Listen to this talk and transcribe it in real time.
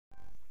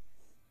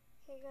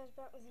you guys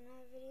back with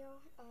another video.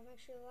 Make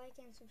sure to like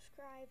and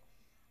subscribe.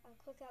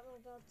 Click that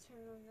little bell to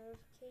turn on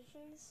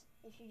notifications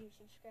if you do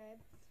subscribe.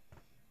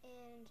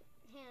 And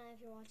Hannah, if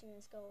you're watching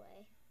this, go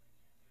away.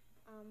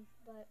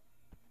 But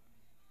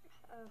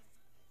I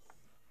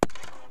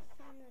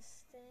found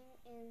this thing,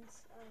 and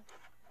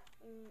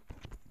I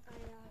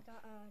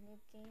got a new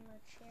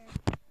gamer chair.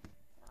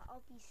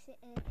 I'll be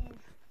sitting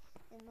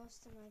in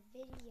most of my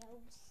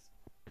videos.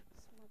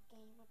 It's my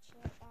gamer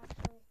chair,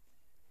 actually.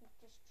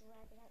 Just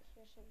drag it out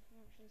here so you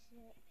can actually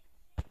see it.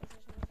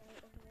 There's no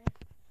light over there.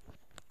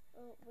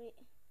 Oh, wait.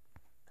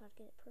 Gotta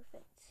get it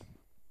perfect.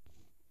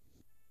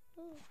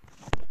 Oh.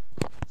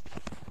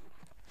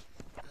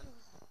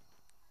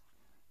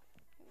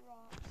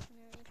 Rocks and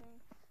everything.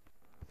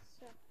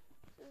 So,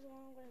 this is what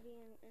I'm gonna be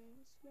in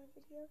most of my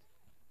videos.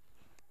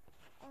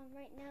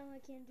 Right now I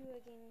can't do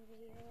a gaming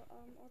video.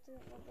 I'll do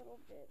it in a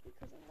little bit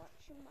because I'm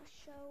watching my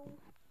show.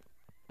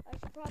 I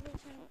should probably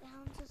turn it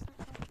down just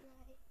like that guy.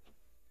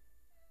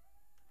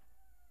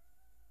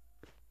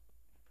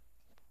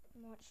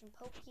 I'm watching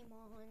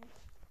Pokemon.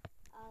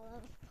 I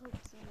love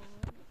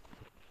Pokemon.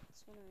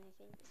 It's one of my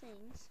favorite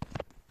things.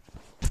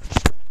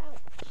 Oh,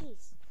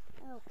 jeez.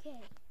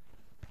 Okay.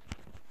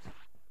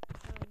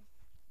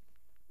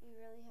 We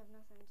really have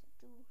nothing to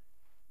do.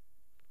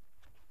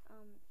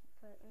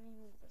 But let me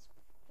move this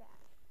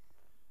back.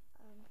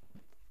 Wait,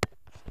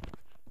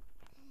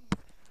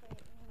 I'm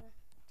gonna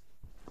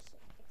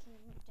set the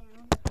camera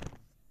down.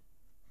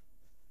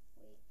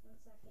 Wait, 1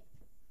 second.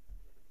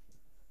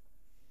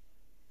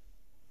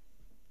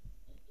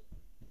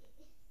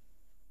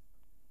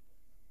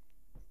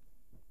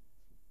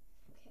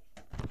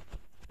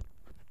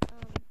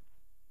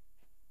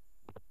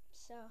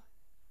 So,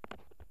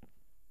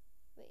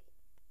 wait,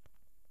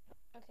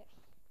 okay,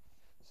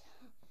 so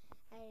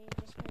I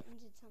just went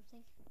and did something.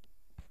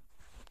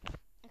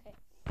 Okay,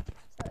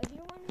 so if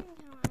you're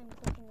wondering how I'm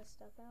clicking this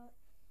stuff out,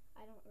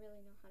 I don't really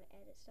know how to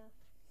edit stuff.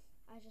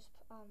 I just,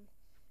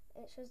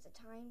 it shows the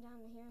time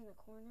down here in the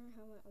corner,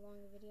 how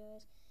long the video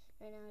is.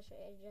 Right now it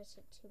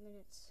adjusts at 2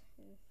 minutes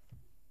and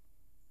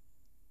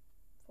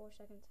 4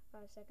 seconds,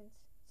 5 seconds,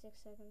 6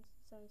 seconds,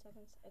 7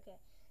 seconds. Okay,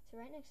 so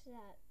right next to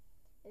that,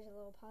 there's a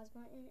little pause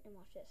button, and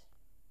watch this.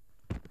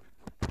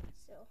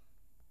 So,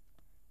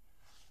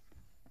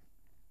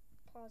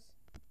 pause.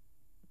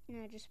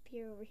 And I just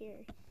appear over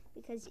here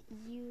because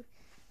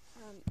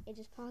it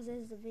just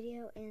pauses the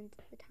video and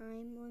the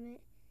time limit.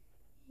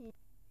 And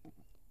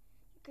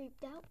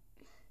creeped out.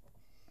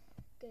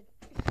 Good.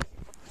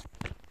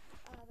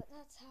 But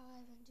that's how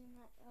I've been doing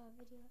that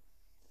video.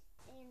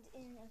 And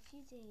in a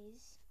few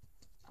days,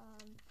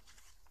 I'm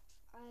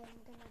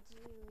gonna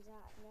do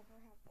that Never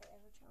Have I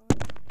Ever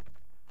challenge.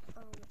 I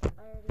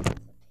already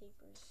have the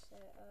papers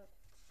set up.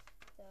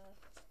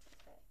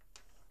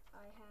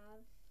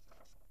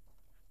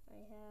 I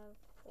have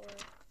for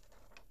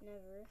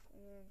never,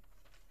 and then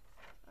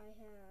I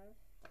have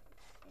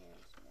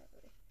and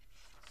never.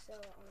 So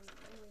I'm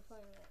gonna be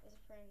playing it as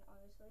a friend,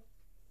 obviously,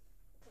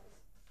 because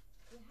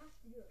you have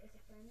to do it as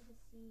a friend to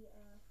see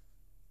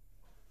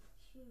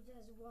who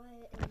does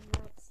what, and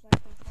that's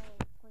like the whole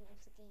point of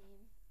the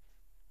game.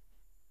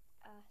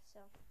 So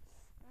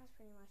that's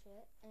pretty much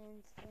it, and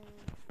then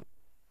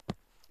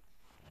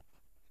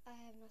I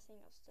have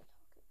nothing else to talk about.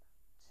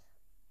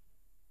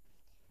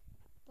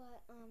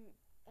 But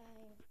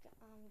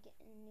I'm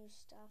getting new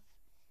stuff,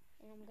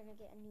 and I'm gonna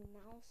get a new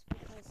mouse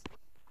because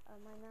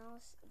my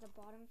mouse, the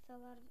bottom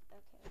fell out of it.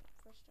 Okay,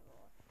 first of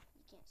all,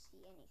 you can't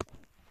see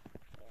anything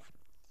there.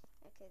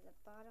 Okay, the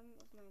bottom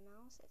of my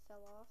mouse, it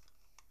fell off,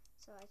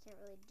 so I can't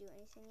really do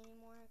anything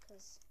anymore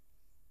because,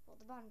 well,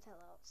 the bottom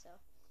fell out, so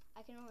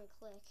I can only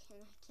click,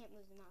 and I can't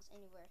move the mouse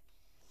anywhere.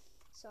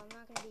 So I'm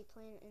not gonna be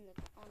playing on the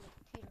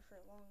computer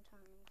for a long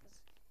time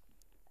because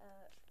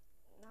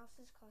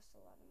mouses cost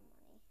a lot of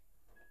money.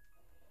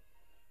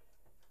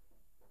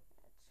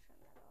 Let's turn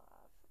that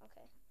off.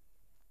 Okay.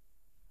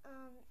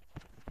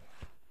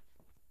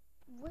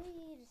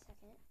 Wait a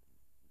second.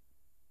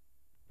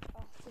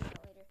 I'll see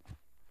that later.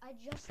 I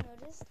just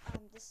noticed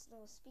this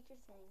little speaker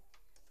thing.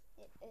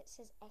 It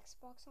says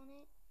Xbox on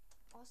it.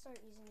 I'll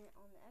start using it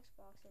on the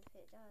Xbox if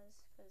it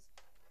does, because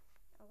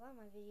a lot of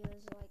my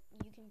videos, like,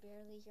 you can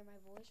barely hear my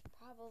voice.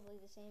 Probably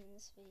the same in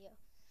this video.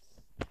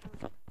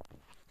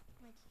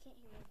 Like, you can't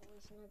hear my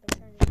voice, and I've been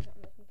trying to use it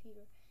on the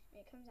computer, and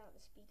it comes out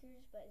the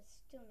speakers, but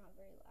it's still not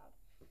very loud.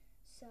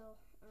 So,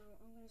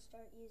 I'm going to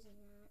start using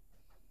that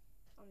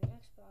on the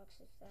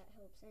Xbox, if that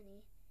helps any.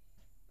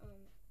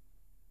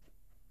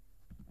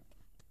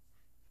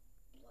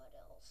 What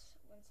else?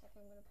 1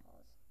 second, I'm going to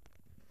pause.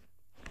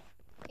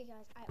 Okay,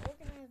 guys, I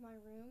organized my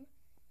room.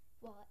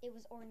 Well, it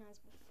was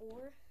organized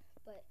before,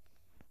 but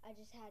I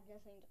just had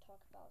nothing to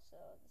talk about, so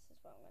this is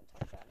what I'm going to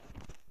talk about now.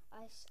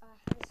 I have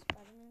a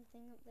Spider-Man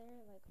thing up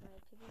there, like my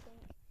piggy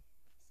bank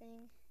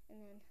thing, and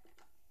then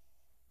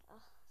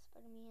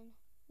Spider-Man,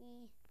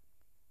 and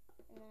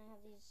then I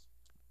have this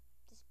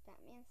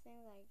Batman thing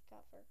that I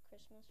got for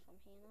Christmas from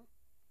Hannah,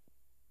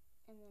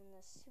 and then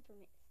the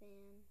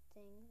Superman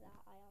thing that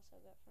I also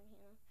got from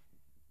Hannah.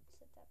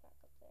 Set that back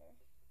up there.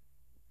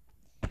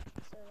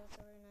 So that's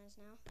organized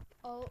now.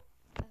 Oh,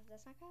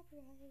 that's not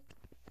copyright.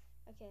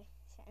 Okay,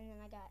 so, and then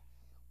I got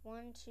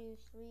 1, 2,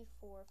 3,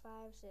 4,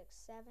 5, 6,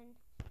 7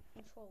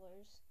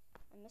 controllers.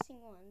 I'm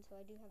missing one, so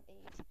I do have 8.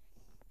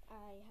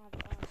 I have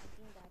a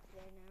beanbag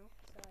there now,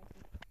 so I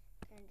can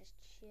kind of just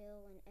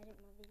chill and edit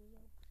my video.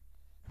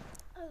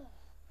 Ugh.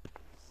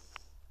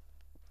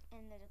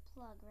 And there's a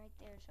plug right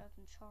there so I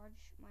can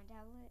charge my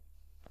tablet.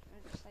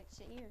 I just like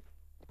sit here.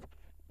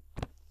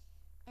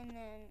 And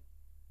then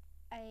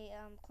I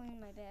cleaned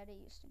my bed. It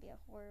used to be a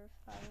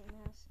horrifying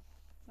mess.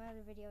 My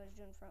other video I was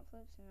doing front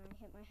flips and I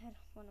hit my head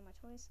on one of my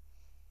toys.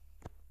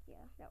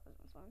 Yeah, that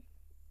wasn't fun.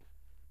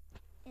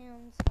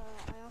 And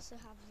I also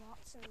have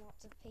lots and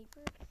lots of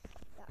paper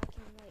that I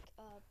can like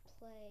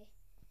play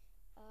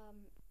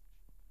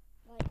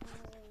like one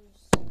of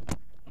those,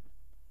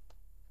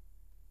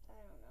 I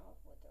don't know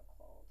what they're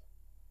called.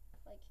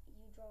 Like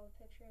you draw a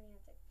picture and you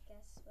have to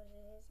guess what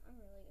it is. I'm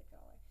a really good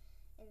drawer.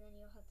 And then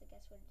you'll have to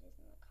guess what it is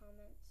in the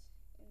comments.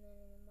 And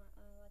then in my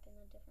like in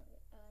a different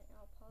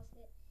I'll pause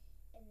it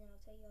and then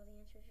I'll tell you all the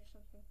answers or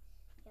something.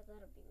 Yeah,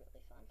 that'll be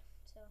really fun.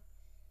 So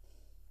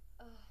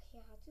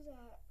yeah, I'll do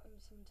that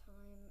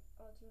sometime.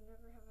 I'll do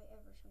Never Have I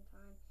Ever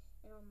sometime.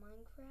 And on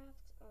Minecraft,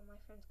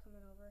 my friend's coming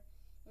over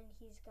and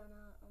he's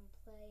gonna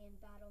play and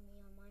battle me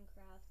on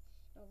Minecraft.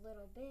 In a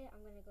little bit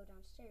I'm gonna go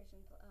downstairs and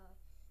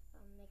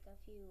make a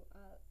few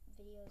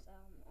videos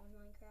on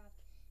Minecraft,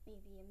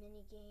 maybe a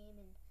mini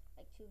game and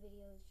like 2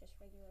 videos just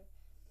regular.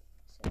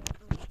 So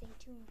stay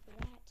tuned for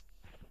that,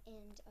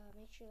 and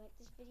make sure you like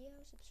this video,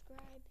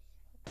 subscribe,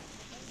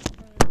 click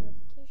the bell for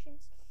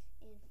notifications,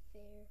 and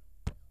farewell.